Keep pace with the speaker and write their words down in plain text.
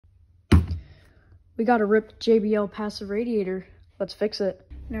We got a ripped JBL passive radiator. Let's fix it.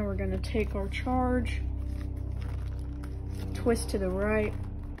 Now we're gonna take our charge, twist to the right.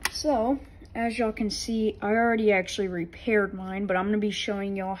 So, as y'all can see, I already actually repaired mine, but I'm gonna be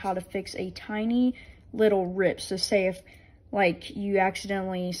showing y'all how to fix a tiny little rip. So say if like you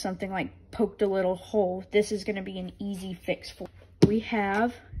accidentally something like poked a little hole, this is gonna be an easy fix for. We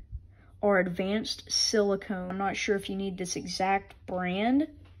have our advanced silicone. I'm not sure if you need this exact brand,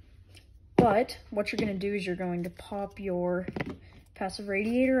 but what you're gonna do is you're going to pop your passive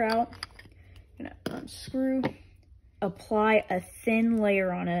radiator out, gonna unscrew, apply a thin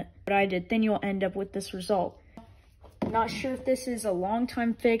layer on it. What I did, then you'll end up with this result. I'm not sure if this is a long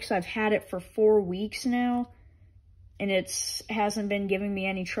time fix. I've had it for 4 weeks now, and it hasn't been giving me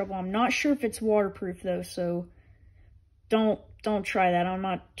any trouble. I'm not sure if it's waterproof though, so don't try that. I'm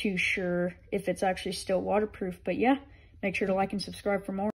not too sure if it's actually still waterproof, but yeah, make sure to like and subscribe for more.